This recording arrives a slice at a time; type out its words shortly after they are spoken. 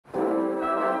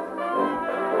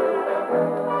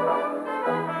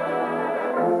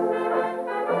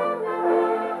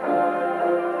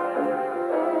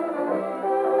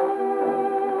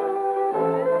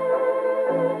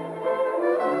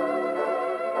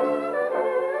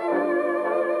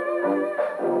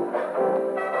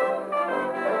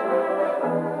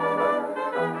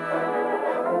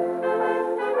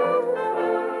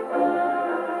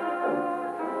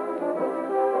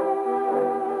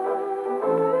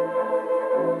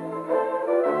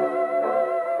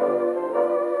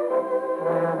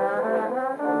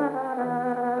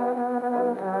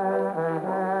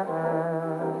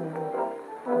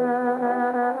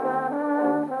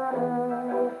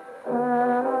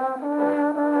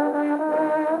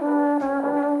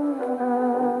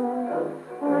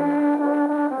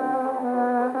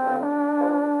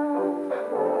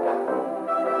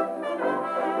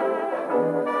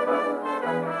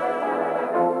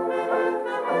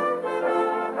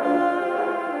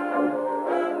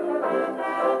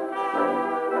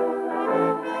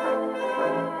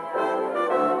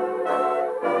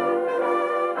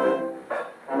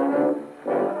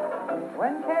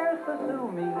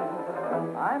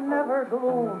I'm never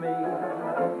gloomy,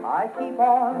 I keep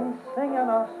on singing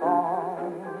a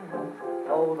song.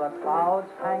 Though the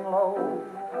clouds hang low,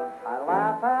 I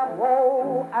laugh at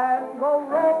woe and go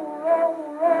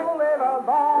roll it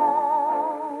along.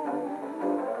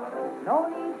 No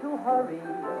need to hurry,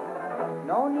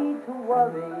 no need to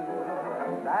worry,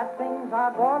 that things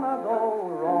are gonna go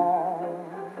wrong.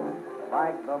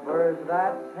 Like the birds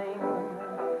that sing,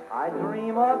 I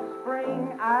dream of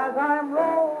spring as I'm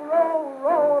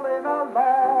rolling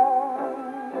along.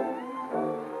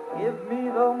 Give me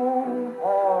the moon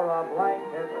for a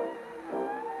blanket,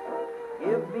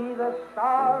 give me the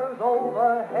stars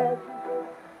overhead.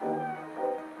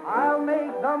 I'll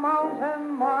make the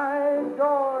mountain my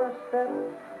doorstep,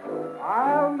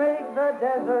 I'll make the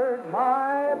desert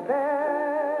my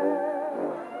bed.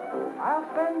 I'll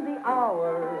spend the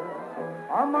hours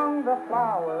among the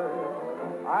flowers,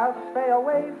 I'll stay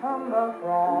away from the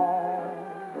throng.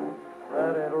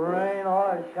 Let it rain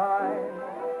or shine,